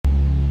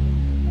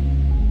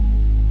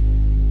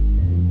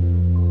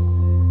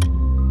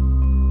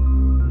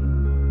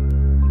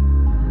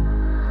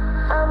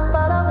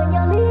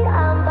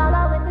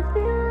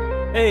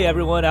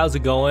everyone, how's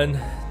it going?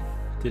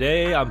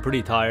 Today I'm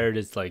pretty tired.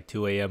 It's like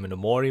 2 a.m. in the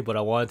morning, but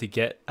I wanted to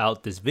get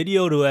out this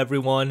video to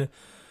everyone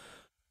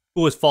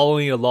who was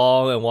following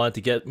along and wanted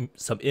to get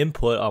some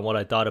input on what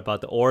I thought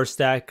about the ore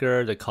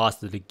stacker, the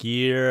cost of the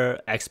gear,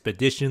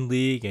 Expedition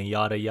League, and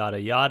yada yada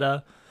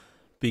yada.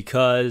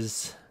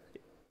 Because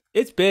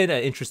it's been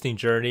an interesting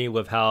journey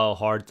with how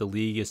hard the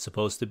league is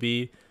supposed to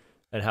be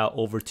and how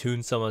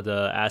overtuned some of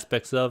the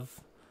aspects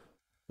of.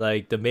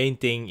 Like, the main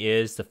thing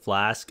is the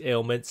flask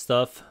ailment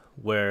stuff,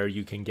 where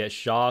you can get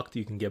shocked,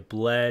 you can get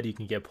bled, you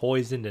can get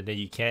poisoned, and then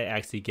you can't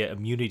actually get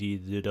immunity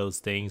to those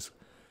things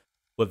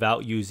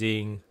without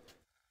using...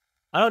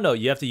 I don't know,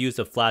 you have to use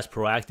the flask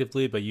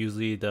proactively, but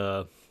usually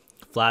the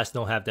flasks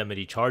don't have that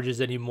many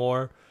charges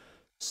anymore.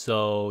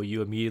 So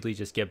you immediately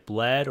just get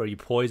bled or you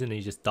poison and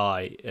you just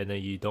die, and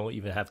then you don't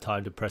even have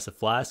time to press a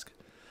flask.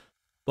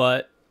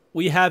 But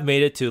we have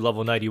made it to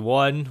level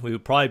 91. We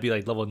would probably be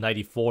like level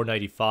 94,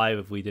 95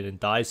 if we didn't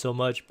die so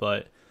much,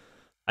 but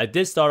I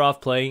did start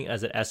off playing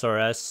as an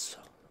SRS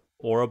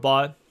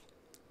Orobot,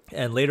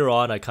 and later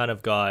on I kind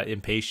of got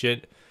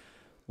impatient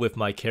with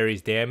my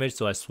carry's damage,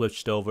 so I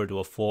switched over to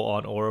a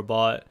full-on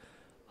Orobot.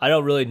 I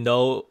don't really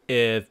know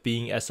if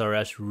being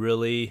SRS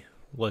really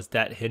was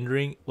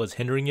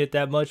hindering it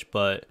that much,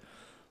 but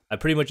I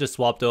pretty much just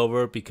swapped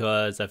over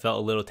because I felt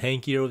a little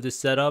tankier with this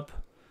setup.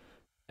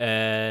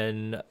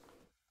 And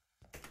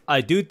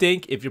I do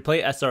think if you're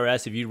playing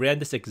SRS, if you ran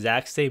this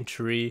exact same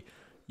tree,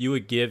 you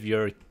would give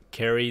your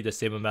carry the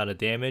same amount of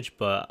damage,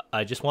 but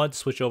I just wanted to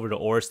switch over to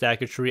ore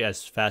stacker tree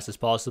as fast as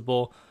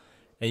possible.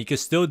 And you can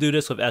still do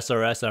this with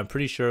SRS, and I'm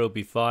pretty sure it'll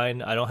be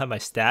fine. I don't have my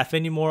staff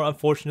anymore,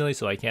 unfortunately,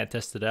 so I can't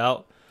test it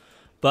out.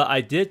 But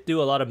I did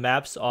do a lot of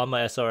maps on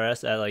my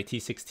SRS at like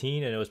T16,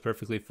 and it was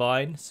perfectly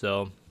fine.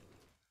 So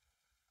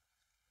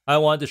I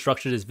wanted to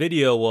structure this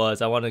video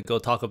was I want to go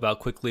talk about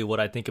quickly what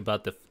I think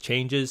about the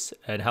changes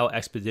and how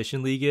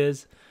Expedition League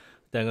is.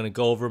 Then I'm going to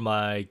go over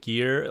my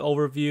gear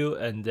overview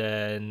and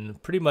then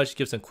pretty much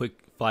give some quick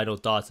final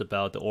thoughts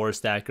about the ore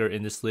stacker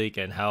in this league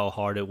and how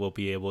hard it will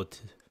be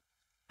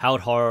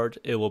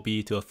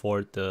to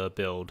afford the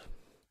build.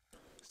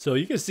 So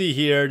you can see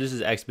here, this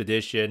is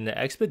Expedition.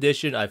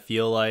 Expedition, I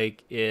feel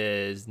like,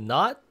 is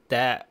not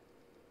that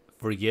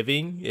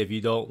forgiving if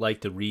you don't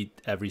like to read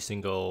every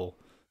single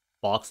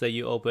box that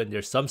you open.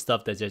 There's some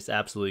stuff that's just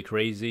absolutely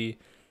crazy.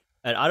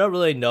 And I don't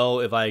really know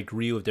if I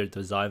agree with their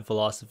design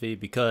philosophy,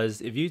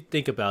 because if you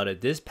think about it,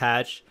 this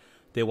patch,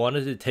 they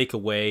wanted to take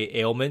away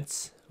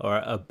ailments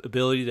or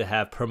ability to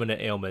have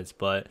permanent ailments.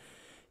 But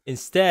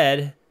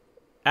instead,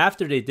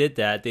 after they did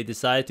that, they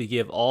decided to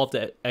give all of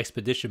the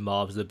expedition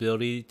mobs the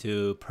ability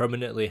to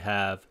permanently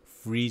have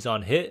freeze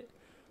on hit,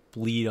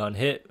 bleed on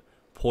hit,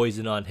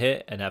 poison on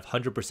hit, and have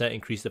 100%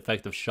 increased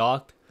effect of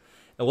shock.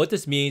 And what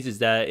this means is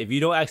that if you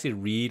don't actually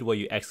read what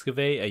you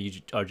excavate and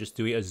you are just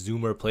doing a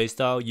zoomer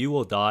playstyle, you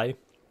will die.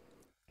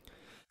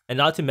 And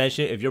not to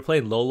mention, if you're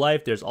playing low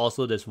life, there's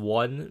also this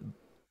one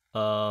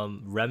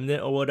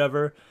remnant or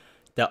whatever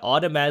that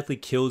automatically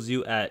kills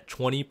you at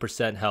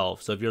 20%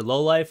 health. So if you're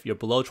low life, you're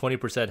below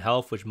 20%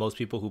 health, which most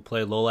people who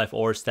play low life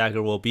or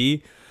stacker will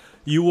be,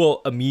 you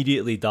will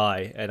immediately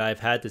die. And I've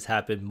had this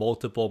happen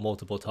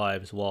multiple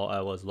times while I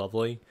was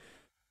leveling.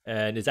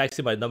 And it's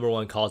actually my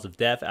 #1 cause of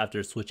death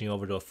after switching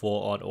over to a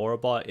full-on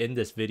Orobot. In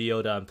this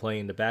video that I'm playing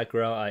in the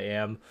background, I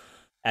am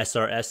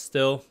SRS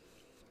still.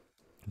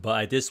 But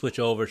I did switch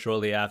over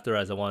shortly after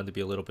as I wanted to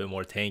be a little bit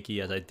more tanky,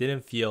 as I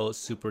didn't feel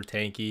super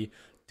tanky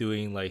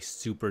doing like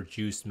super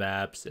juice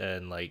maps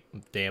and like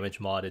damage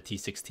mod at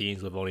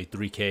T16s with only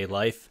 3k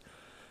life.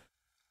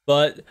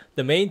 But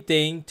the main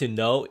thing to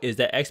note is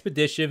that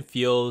Expedition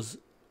feels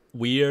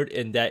weird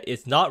in that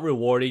it's not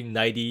rewarding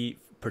 90%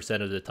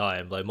 of the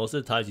time. Like, most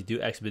of the times you do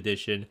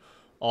Expedition,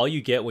 all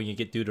you get when you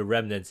get through the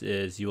remnants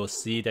is you will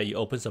see that you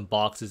open some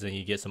boxes and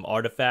you get some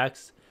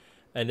artifacts,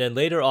 and then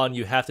later on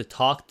you have to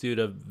talk to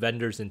the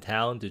vendors in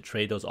town to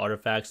trade those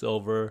artifacts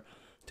over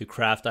to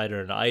craft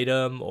either an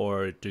item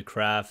or to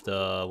craft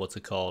or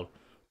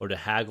to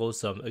haggle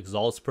some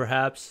exalts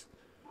perhaps,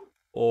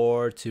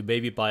 or to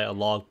maybe buy a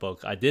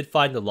logbook. I did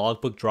find the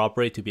logbook drop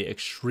rate to be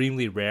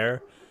extremely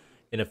rare.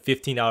 In a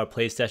 15-hour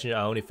play session,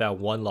 I only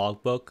found one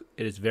logbook.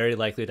 It is very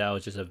likely that I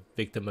was just a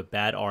victim of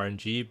bad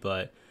RNG,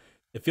 but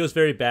it feels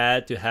very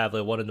bad to have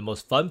like one of the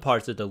most fun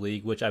parts of the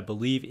league, which I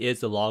believe is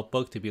the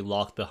logbook, to be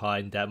locked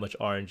behind that much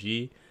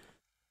RNG.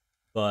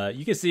 But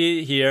you can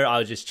see here, I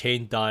was just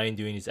chain dying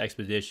doing these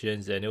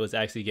expeditions, and it was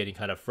actually getting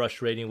kind of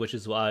frustrating, which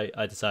is why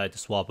I decided to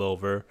swap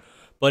over.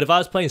 But if I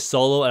was playing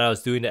solo and I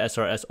was doing the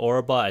SRS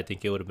Orobot, I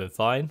think it would have been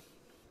fine.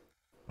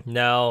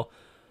 Now,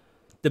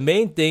 the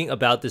main thing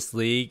about this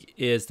league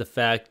is the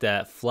fact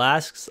that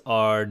flasks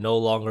are no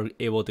longer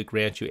able to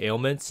grant you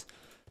ailments.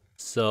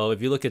 So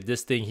if you look at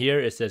this thing here,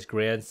 it says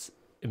grants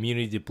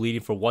immunity to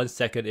bleeding for 1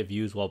 second if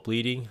used while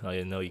bleeding.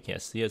 I know you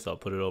can't see it, so I'll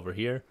put it over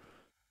here.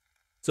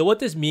 So what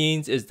this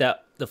means is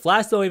that the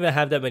flasks don't even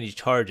have that many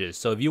charges.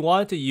 So if you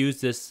wanted to use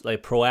this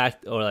like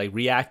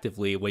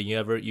reactively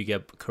whenever you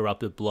get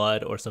corrupted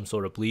blood or some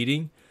sort of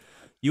bleeding,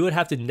 you would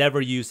have to never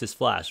use this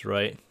flask,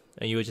 right?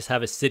 And you would just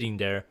have it sitting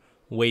there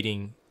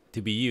waiting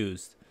to be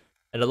used.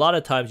 And a lot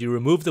of times you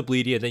remove the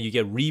bleeding and then you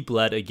get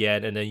re-bled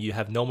again, and then you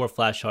have no more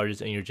flash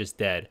charges and you're just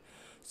dead.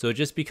 So it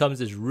just becomes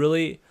this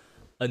really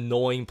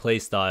annoying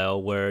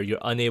playstyle where you're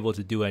unable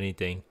to do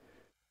anything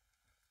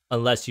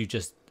unless you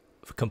just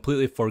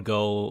completely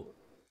forego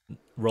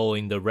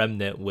rolling the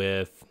remnant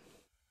with,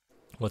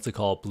 what's it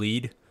called,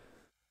 bleed.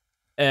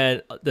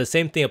 And the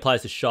same thing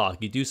applies to shock.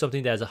 You do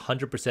something that has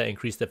 100%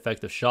 increased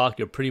effect of shock,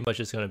 you're pretty much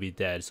just going to be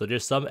dead. So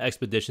there's some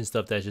expedition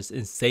stuff that's just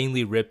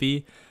insanely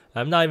rippy.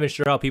 I'm not even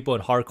sure how people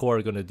in hardcore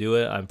are going to do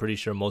it. I'm pretty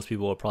sure most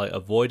people will probably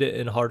avoid it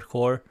in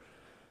hardcore.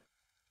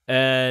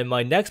 And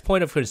my next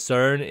point of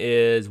concern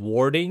is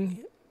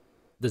warding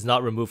does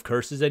not remove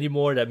curses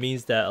anymore. That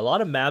means that a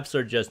lot of maps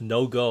are just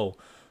no-go.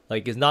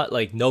 Like, it's not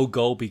like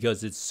no-go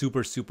because it's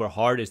super, super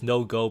hard. It's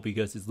no-go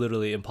because it's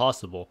literally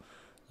impossible.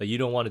 Like, you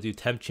don't want to do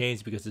temp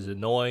chains because it's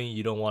annoying.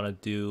 You don't want to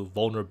do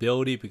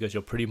vulnerability because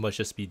you'll pretty much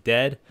just be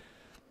dead.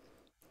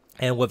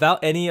 And without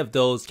any of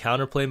those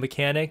counterplay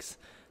mechanics,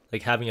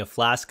 like having a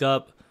flask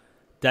up,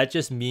 that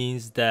just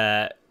means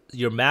that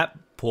your map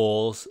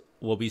pools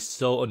will be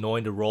so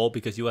annoying to roll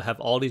because you will have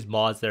all these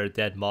mods that are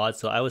dead mods.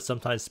 So I would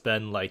sometimes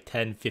spend like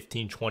 10,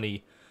 15,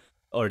 20,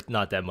 or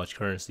not that much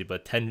currency,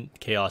 but 10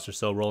 chaos or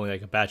so rolling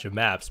like a batch of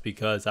maps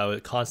because I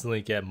would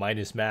constantly get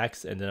minus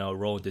max, and then I would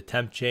roll into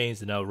temp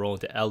chains, and I would roll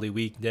into LE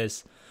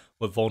weakness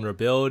with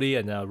vulnerability,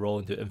 and then I would roll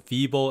into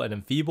enfeeble, and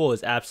enfeeble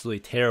is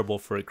absolutely terrible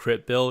for a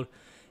crit build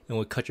and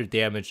would cut your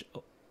damage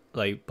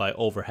like by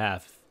over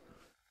half.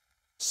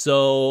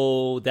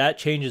 So that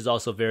change is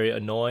also very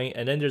annoying.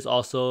 And then there's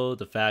also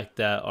the fact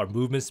that our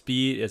movement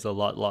speed is a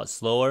lot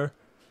slower,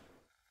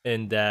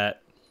 and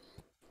that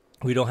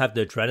we don't have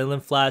the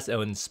adrenaline flask, and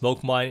when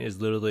smoke mine is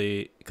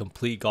literally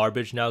complete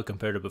garbage now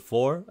compared to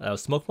before.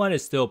 Smoke mine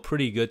is still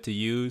pretty good to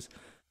use,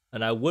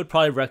 and I would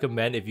probably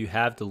recommend if you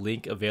have the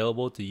link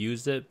available to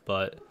use it,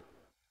 but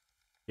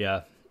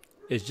yeah,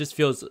 it just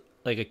feels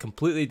like a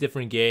completely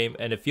different game,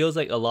 and it feels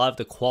like a lot of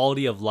the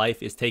quality of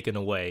life is taken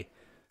away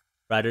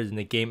rather than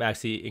the game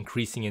actually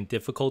increasing in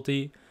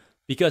difficulty.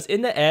 Because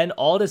in the end,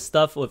 all this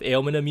stuff with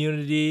ailment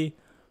immunity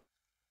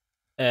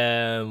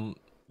and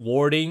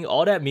warding,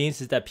 all that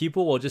means is that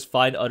people will just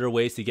find other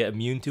ways to get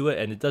immune to it,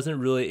 and it doesn't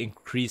really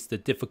increase the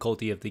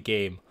difficulty of the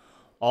game.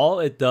 All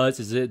it does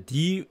is it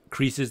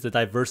decreases the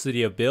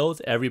diversity of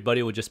builds.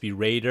 Everybody will just be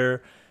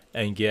Raider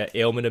and get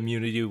ailment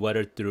immunity,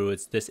 whether through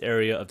this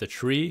area of the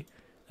tree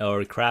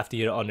or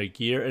crafting it on their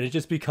gear, and it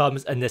just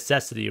becomes a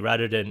necessity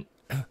rather than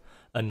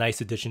a nice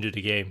addition to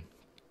the game.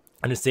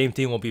 And the same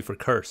thing will be for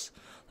curse.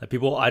 Like,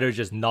 people will either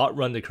just not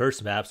run the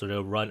curse maps, or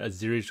they'll run a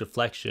Ziri's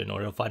reflection,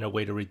 or they'll find a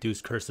way to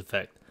reduce curse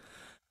effect.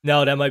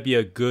 Now, that might be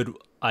a good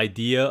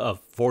idea of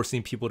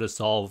forcing people to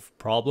solve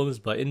problems,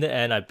 but in the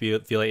end, I feel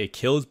like it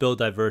kills build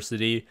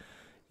diversity.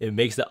 It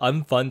makes it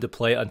unfun to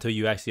play until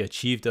you actually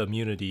achieve the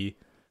immunity,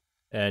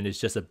 and it's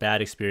just a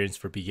bad experience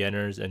for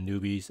beginners and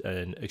newbies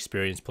and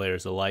experienced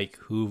players alike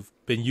who've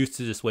been used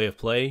to this way of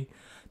playing.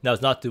 Now,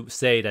 it's not to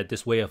say that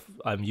this way of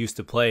I'm used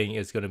to playing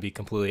is going to be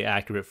completely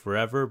accurate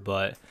forever,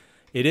 but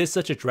it is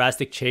such a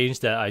drastic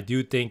change that I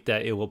do think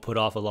that it will put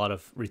off a lot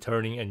of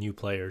returning and new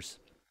players.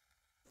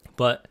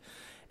 But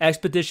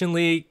Expedition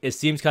League, it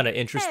seems kind of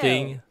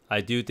interesting.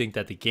 I do think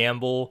that the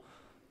gamble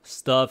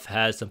stuff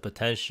has some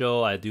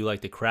potential. I do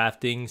like the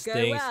crafting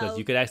things because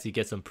you could actually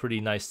get some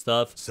pretty nice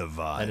stuff.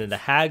 Survive. And then the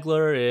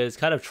haggler is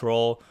kind of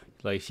troll.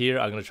 Like, here,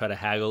 I'm going to try to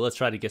haggle. Let's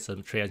try to get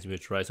some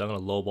transmutes right. So I'm going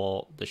to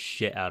lowball the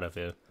shit out of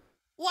him.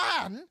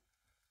 One?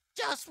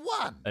 Just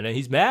one? And then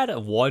he's mad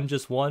at one,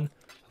 just one.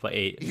 For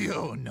 8.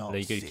 You're not And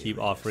then you can keep serious.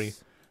 offering.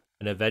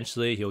 And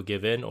eventually he'll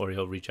give in or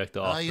he'll reject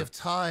the offer. Oh, you've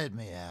tired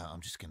me out.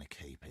 I'm just going to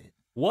keep it.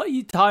 What?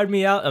 You tired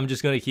me out? I'm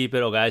just going to keep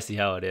it. Okay, I see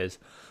how it is.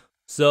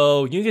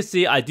 So you can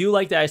see I do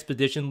like the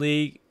Expedition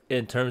League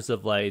in terms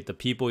of like the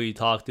people you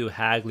talk to,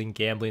 haggling,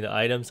 gambling the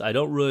items. I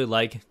don't really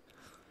like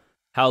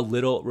how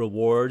little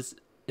rewards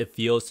it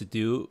feels to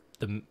do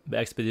the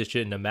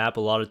expedition in the map.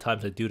 A lot of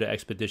times I do the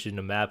expedition in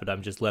the map and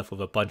I'm just left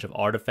with a bunch of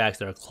artifacts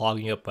that are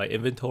clogging up my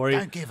inventory.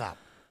 Don't give up.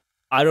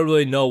 I don't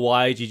really know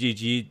why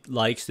GGG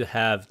likes to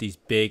have these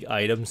big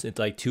items. It's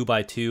like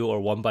 2x2 or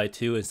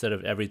 1x2 instead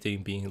of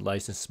everything being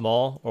nice and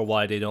small, or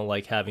why they don't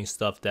like having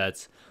stuff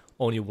that's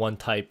only one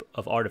type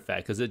of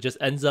artifact, because it just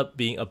ends up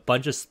being a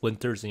bunch of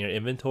splinters in your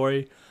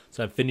inventory.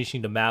 So I'm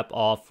finishing the map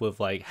off with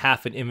like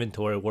half an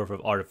inventory worth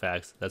of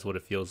artifacts. That's what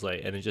it feels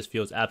like, and it just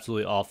feels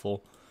absolutely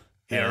awful.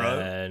 Hero.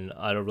 And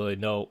I don't really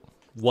know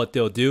what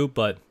they'll do,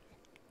 but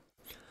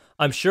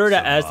I'm sure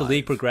that as the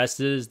league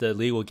progresses, the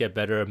league will get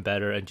better and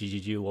better, and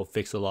GGG will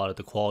fix a lot of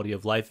the quality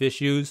of life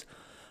issues.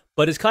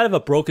 But it's kind of a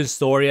broken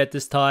story at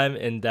this time,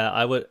 in that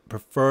I would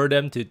prefer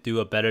them to do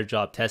a better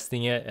job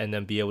testing it and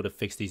then be able to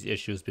fix these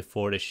issues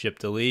before they ship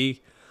the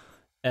league.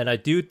 And I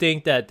do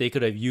think that they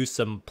could have used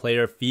some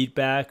player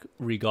feedback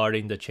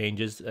regarding the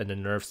changes and the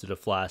nerfs to the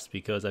Flask,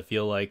 because I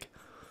feel like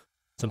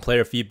some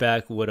player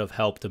feedback would have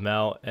helped them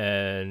out.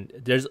 And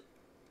there's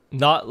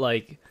not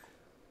like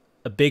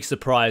a big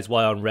surprise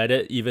why on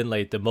Reddit, even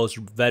like the most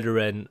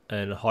veteran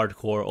and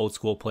hardcore old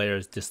school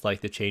players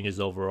dislike the changes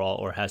overall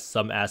or has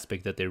some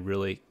aspect that they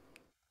really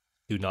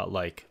do not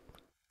like.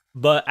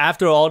 But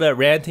after all that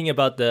ranting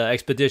about the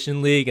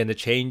Expedition League and the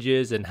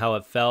changes and how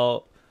it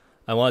felt,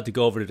 I wanted to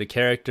go over to the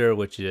character,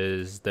 which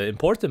is the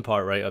important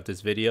part, right, of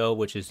this video,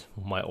 which is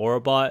my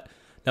Aurabot.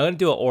 Now I'm going to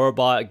do an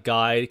Aurabot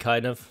guide,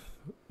 kind of,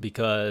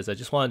 because I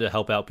just wanted to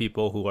help out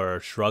people who are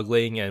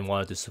struggling and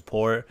wanted to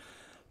support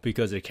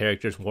because their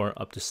characters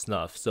weren't up to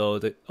snuff. So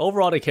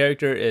overall, the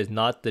character is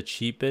not the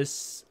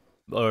cheapest,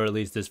 or at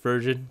least this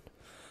version.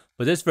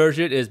 But this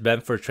version is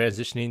meant for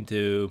transitioning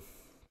to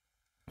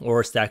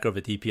Aura Stacker of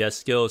a DPS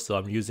skill, so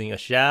I'm using a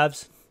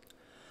Shavs.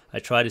 I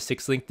tried to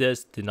 6-link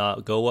this, did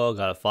not go well,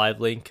 got a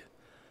 5-link.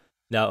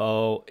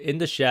 Now, in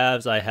the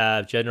Shavs, I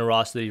have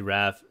Generosity,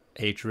 Wrath,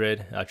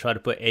 Hatred. I tried to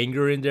put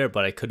Anger in there,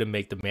 but I couldn't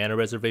make the mana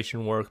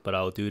reservation work, but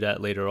I'll do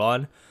that later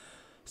on.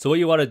 So what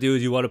you want to do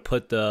is you want to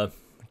put the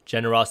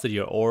Generosity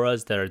or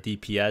auras that are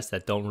DPS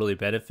that don't really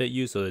benefit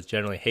you. So it's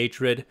generally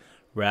Hatred,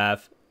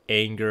 Wrath,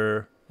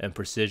 Anger, and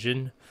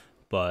Precision.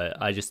 But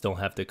I just don't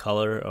have the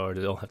color or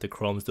don't have the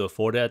chromes to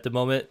afford it at the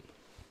moment.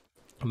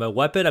 My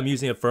weapon, I'm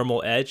using a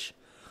Thermal Edge.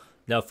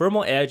 Now,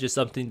 Thermal Edge is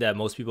something that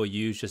most people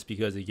use just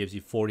because it gives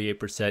you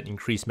 48%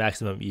 increased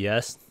maximum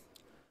ES.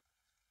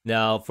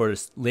 Now, for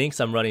links,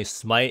 I'm running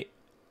Smite,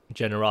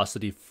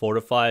 Generosity,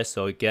 Fortify.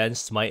 So again,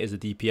 Smite is a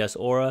DPS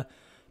aura.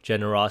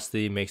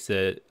 Generosity makes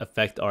it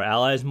affect our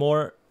allies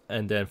more.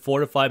 And then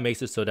Fortify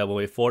makes it so that when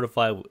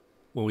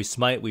we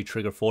smite, we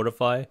trigger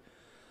Fortify.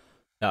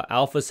 Now,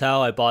 Alpha's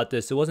how I bought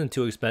this. It wasn't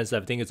too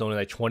expensive. I think it's only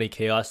like 20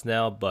 chaos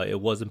now, but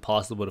it wasn't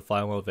possible to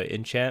find one with an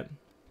enchant.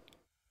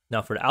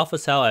 Now, for the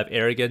Alpha's how, I have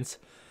Arrogance,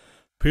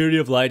 Purity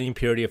of Lightning,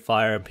 Purity of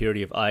Fire, and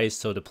Purity of Ice.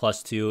 So the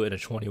 +2 and a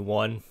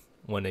 21.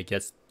 When it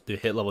gets to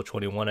hit level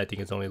 21, I think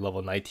it's only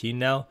level 19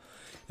 now.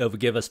 It will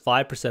give us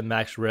 5%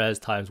 max res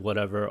times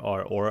whatever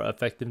our aura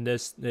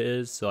effectiveness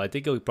is. So I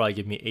think it would probably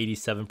give me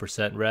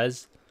 87%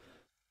 res.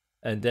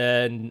 And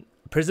then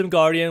Prism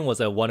Guardian was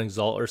at 1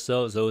 Exalt or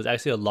so. So it was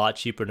actually a lot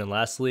cheaper than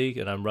last league.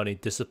 And I'm running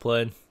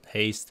Discipline,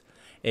 Haste,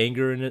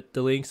 Anger in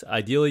the links.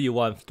 Ideally, you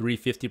want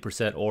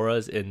 350%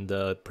 auras in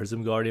the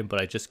Prism Guardian,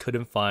 but I just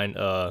couldn't find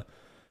a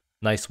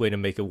nice way to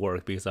make it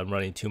work because I'm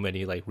running too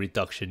many like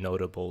reduction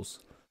notables.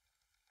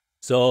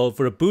 So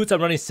for the boots,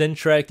 I'm running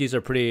Syntrek. These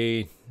are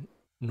pretty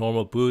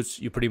normal boots.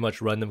 You pretty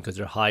much run them because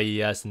they're high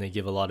ES and they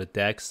give a lot of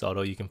dex,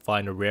 although you can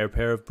find a rare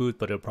pair of boots,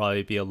 but it'll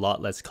probably be a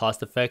lot less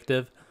cost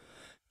effective.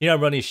 Here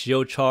I'm running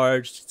Shield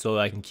Charge so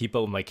I can keep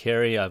up with my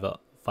carry. I have a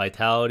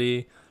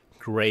Vitality,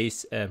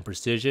 Grace, and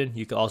Precision.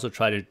 You can also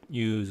try to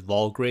use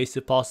Vol Grace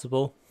if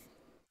possible.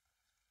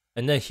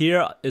 And then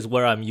here is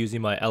where I'm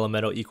using my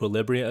Elemental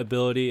Equilibrium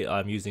ability.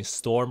 I'm using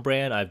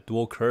Stormbrand, I have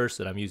Dual Curse,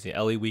 and I'm using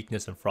Ellie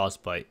Weakness and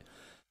Frostbite.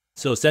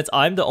 So since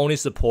I'm the only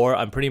support,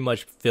 I'm pretty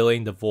much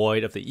filling the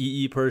void of the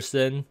EE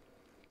person,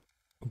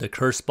 the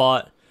Curse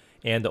Bot,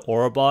 and the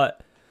Aura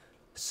Bot.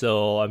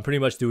 So I'm pretty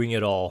much doing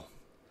it all.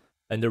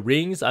 And the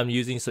rings, I'm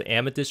using some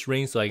Amethyst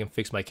rings so I can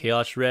fix my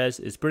Chaos Res.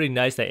 It's pretty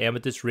nice that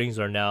Amethyst rings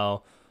are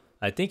now,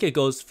 I think it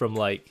goes from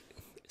like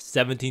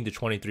 17 to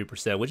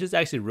 23%, which is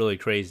actually really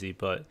crazy,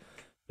 but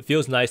it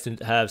feels nice to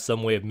have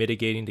some way of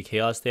mitigating the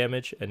Chaos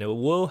damage, and it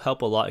will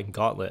help a lot in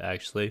Gauntlet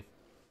actually.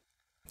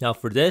 Now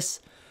for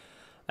this,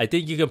 I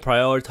think you can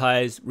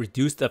prioritize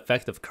reduced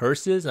effect of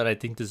curses, and I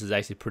think this is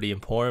actually pretty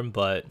important,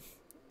 but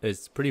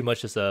it's pretty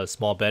much just a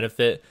small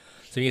benefit.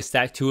 So you can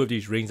stack 2 of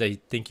these rings. I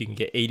think you can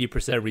get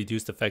 80%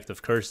 reduced effect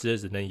of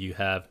curses, and then you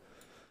have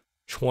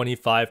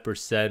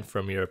 25%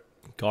 from your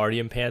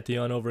Guardian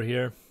Pantheon over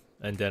here.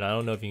 And then I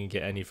don't know if you can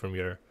get any from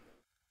your...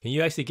 Can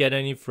you actually get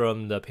any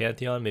from the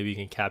Pantheon? Maybe you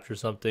can capture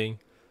something.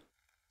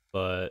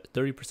 But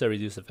 30%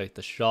 reduced effect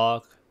of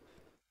shock.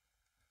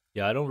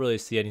 Yeah, I don't really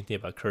see anything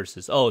about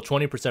curses. Oh,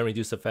 20%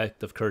 reduced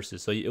effect of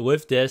curses. So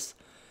with this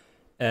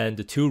and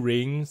the 2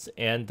 rings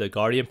and the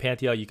Guardian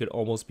Pantheon, you could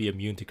almost be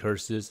immune to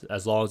curses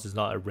as long as it's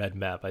not a red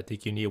map. I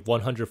think you need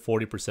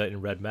 140%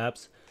 in red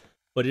maps,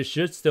 but it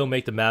should still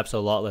make the maps a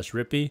lot less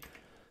rippy.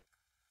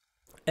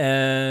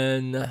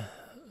 And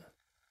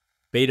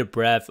Beta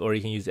Breath, or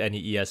you can use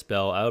any ES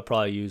spell. I would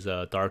probably use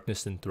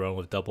Darkness and Throne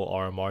with double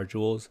RMR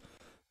jewels.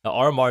 Now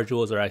RMR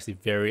jewels are actually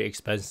very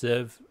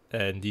expensive,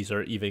 and these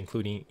are even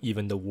including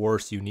even the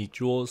worst unique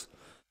jewels.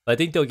 But I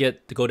think they'll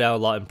get to go down a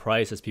lot in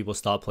price as people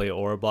stop playing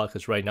Aurabot,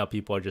 because right now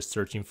people are just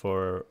searching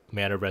for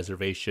mana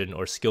reservation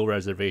or skill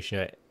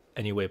reservation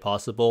any way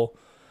possible.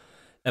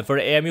 And for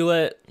the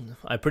amulet,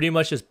 I pretty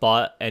much just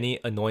bought any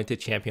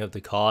anointed champion of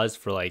the cause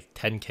for like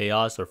 10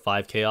 chaos or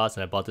 5 chaos,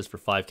 and I bought this for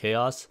 5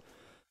 chaos.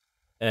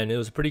 And it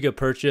was a pretty good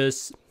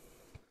purchase.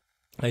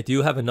 I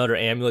do have another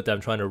amulet that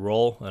I'm trying to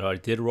roll, and I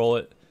did roll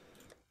it.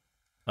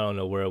 I don't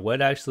know where it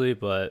went actually,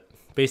 but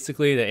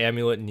basically the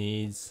amulet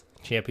needs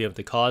champion of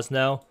the cause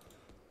now.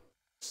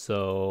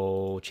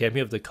 So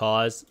champion of the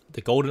cause,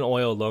 the golden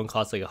oil alone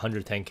costs like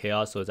 110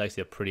 chaos, so it's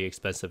actually a pretty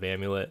expensive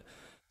amulet.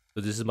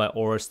 So this is my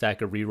aura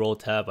stacker reroll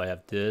tab. I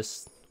have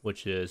this,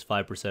 which is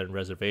 5%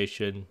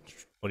 reservation,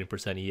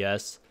 20%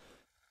 ES.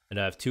 And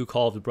I have 2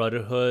 Call of the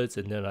Brotherhoods,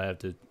 and then I have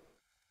the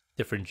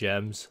different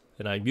gems.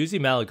 And I'm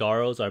using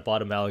Malagaros. I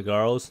bought a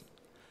Malagaros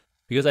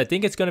because I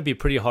think it's going to be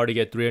pretty hard to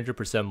get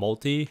 300%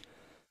 multi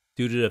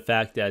due to the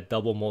fact that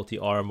double multi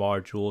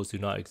RMR jewels do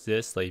not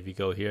exist. Like if you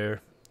go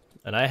here,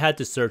 and I had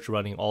to search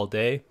running all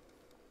day,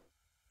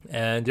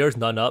 and there's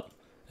none up.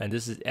 And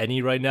this is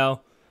any right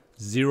now,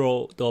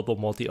 0 double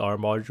multi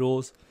RMR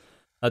jewels.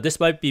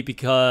 This might be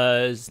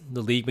because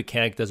the league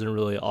mechanic doesn't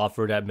really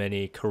offer that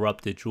many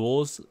corrupted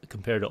jewels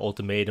compared to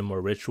Ultimatum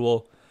or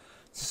Ritual.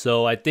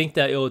 So I think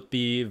that it would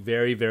be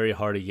very, very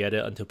hard to get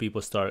it until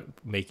people start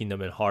making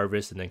them in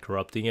Harvest and then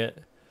corrupting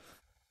it.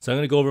 So I'm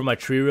going to go over my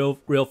tree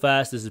real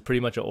fast. This is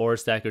pretty much an Aura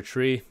Stacker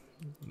tree.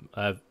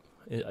 I have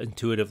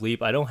Intuitive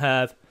Leap. I don't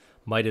have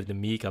Might of the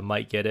Meek. I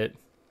might get it.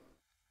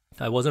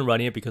 I wasn't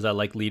running it because I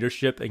like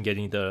leadership and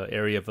getting the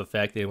area of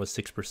effect, and it was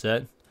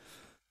 6%.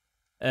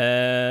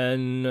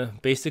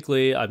 And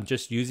basically, I'm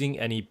just using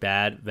any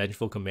bad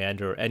Vengeful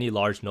Commander or any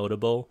large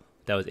notable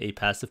that was 8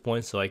 passive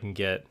points so I can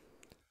get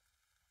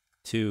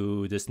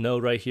to this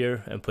node right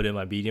here and put in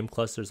my medium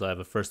cluster. So I have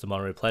a first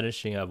among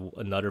replenishing, I have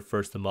another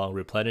first among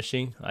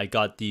replenishing. I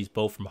got these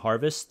both from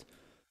Harvest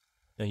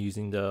and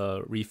using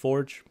the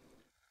Reforge.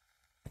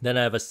 Then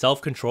I have a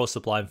self-control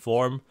Sublime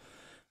Form,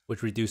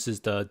 which reduces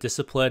the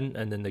discipline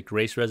and then the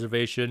grace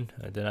reservation.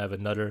 And then I have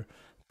another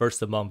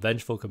first among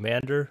Vengeful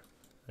Commander.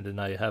 And then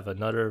I have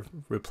another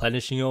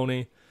replenishing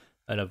only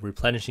and a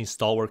replenishing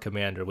stalwart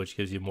commander, which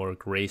gives you more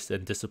grace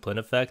and discipline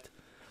effect.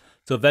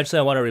 So eventually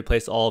I want to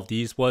replace all of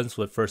these ones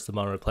with first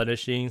amount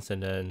replenishings,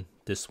 and then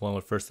this one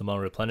with first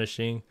amount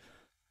replenishing.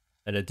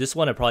 And then this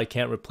one I probably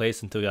can't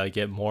replace until I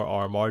get more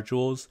RMR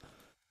jewels.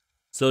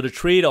 So the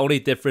tree, the only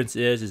difference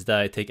is that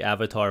I take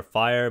Avatar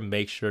Fire,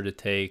 make sure to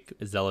take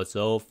Zealot's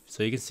Oath.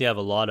 So you can see I have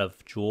a lot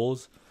of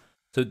jewels.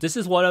 So this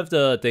is one of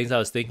the things I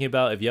was thinking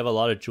about. If you have a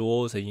lot of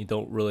jewels and you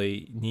don't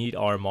really need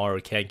RMR or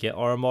can't get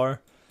RMR,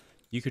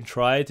 you can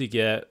try to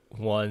get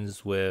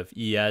ones with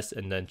ES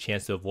and then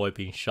chance to avoid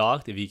being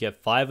shocked. If you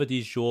get 5 of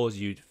these jewels,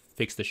 you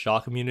fix the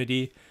shock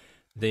immunity.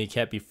 Then you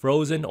can't be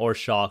frozen or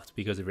shocked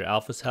because of your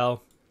Alpha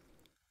Hell.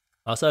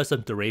 I also have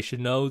some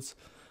duration nodes.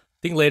 I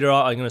think later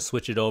on I'm going to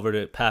switch it over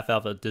to Path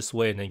Alpha this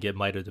way and then get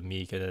Might of the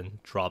Meek and then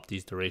drop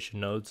these duration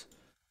nodes.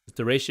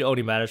 Duration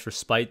only matters for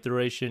Spite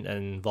duration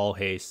and Vol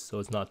Haste, so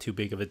it's not too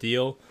big of a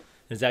deal.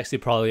 It's actually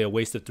probably a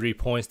waste of 3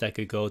 points that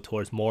could go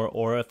towards more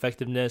Aura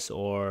effectiveness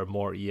or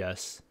more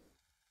ES.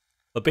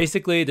 But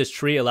basically, this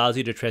tree allows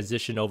you to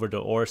transition over to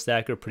Aura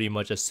Stacker pretty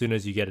much as soon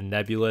as you get a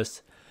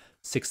Nebulous,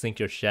 6-link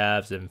your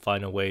Shavs, and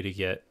find a way to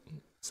get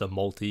some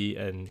multi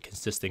and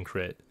consistent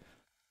crit.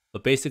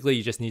 But basically,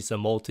 you just need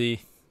some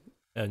multi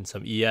and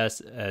some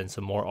ES and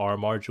some more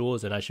RMR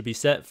jewels, and I should be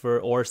set for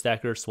Aura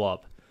Stacker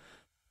swap.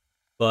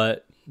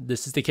 But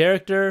this is the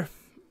character,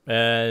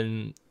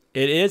 and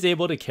it is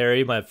able to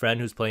carry my friend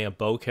who's playing a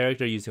bow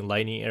character using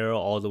Lightning Arrow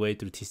all the way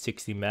through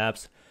T60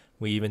 maps.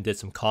 We even did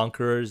some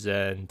Conquerors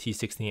and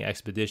T16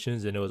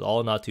 expeditions, and it was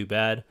all not too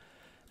bad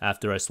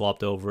after I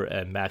swapped over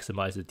and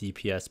maximized the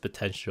DPS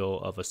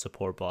potential of a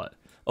support bot.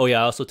 Oh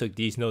yeah, I also took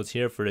these notes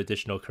here for the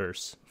additional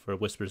curse for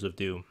Whispers of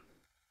Doom.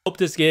 Hope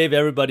this gave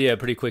everybody a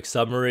pretty quick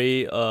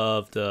summary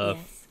of the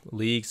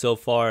league so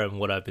far and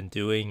what I've been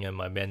doing and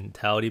my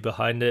mentality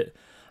behind it.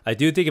 I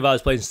do think if I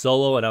was playing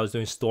solo and I was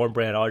doing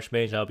Stormbrand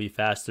Archmage, I would be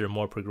faster and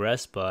more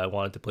progressed, but I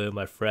wanted to play with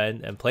my friend.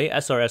 And playing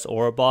SRS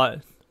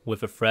Aurabot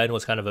with a friend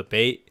was kind of a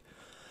bait,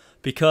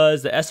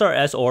 because the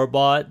SRS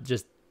Aurabot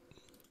just,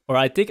 or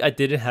I think I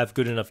didn't have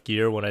good enough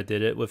gear when I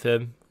did it with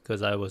him,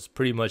 because I was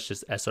pretty much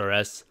just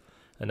SRS.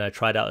 And I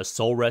tried out a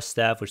Soul Rest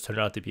staff, which turned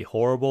out to be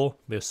horrible,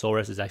 because Soul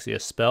Rest is actually a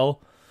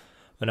spell,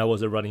 and I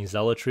wasn't running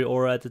Zealotry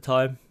Aura at the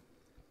time.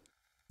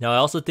 Now I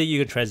also think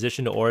you can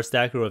transition to Aura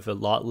Stacker with a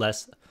lot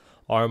less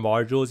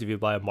RMR jewels if you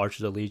buy a March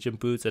of the Legion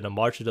boots, and a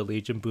March of the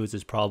Legion boots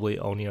is probably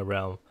only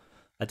around,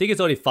 I think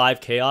it's only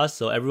 5 Chaos,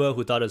 so everyone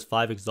who thought it was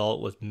 5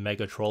 Exalt was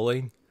mega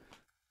trolling,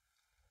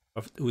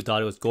 or who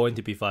thought it was going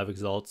to be 5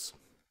 Exalts.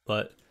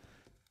 But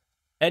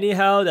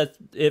anyhow, that's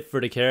it for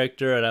the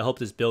character, and I hope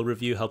this build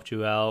review helped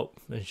you out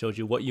and showed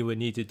you what you would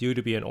need to do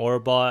to be an Aura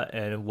bot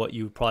and what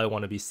you probably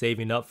want to be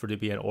saving up for to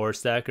be an Aura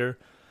Stacker.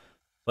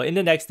 But in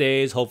the next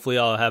days, hopefully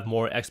I'll have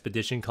more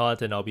Expedition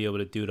content. I'll be able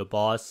to do the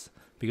boss,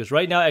 because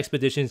right now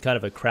Expedition is kind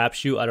of a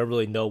crapshoot. I don't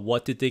really know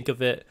what to think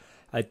of it.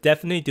 I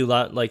definitely do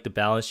not like the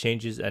balance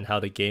changes and how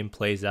the game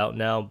plays out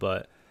now,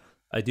 but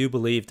I do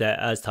believe that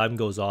as time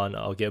goes on,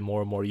 I'll get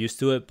more and more used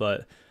to it.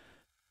 But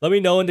let me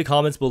know in the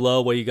comments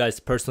below what you guys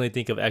personally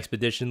think of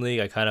Expedition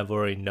League. I kind of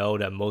already know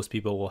that most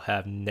people will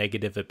have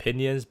negative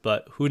opinions,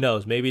 but who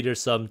knows? Maybe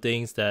there's some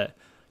things that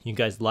you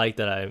guys like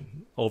that I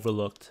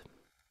overlooked.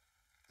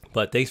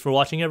 But thanks for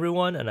watching,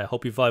 everyone, and I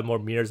hope you find more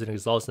mirrors and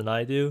exalts than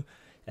I do,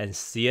 and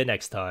see you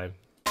next time.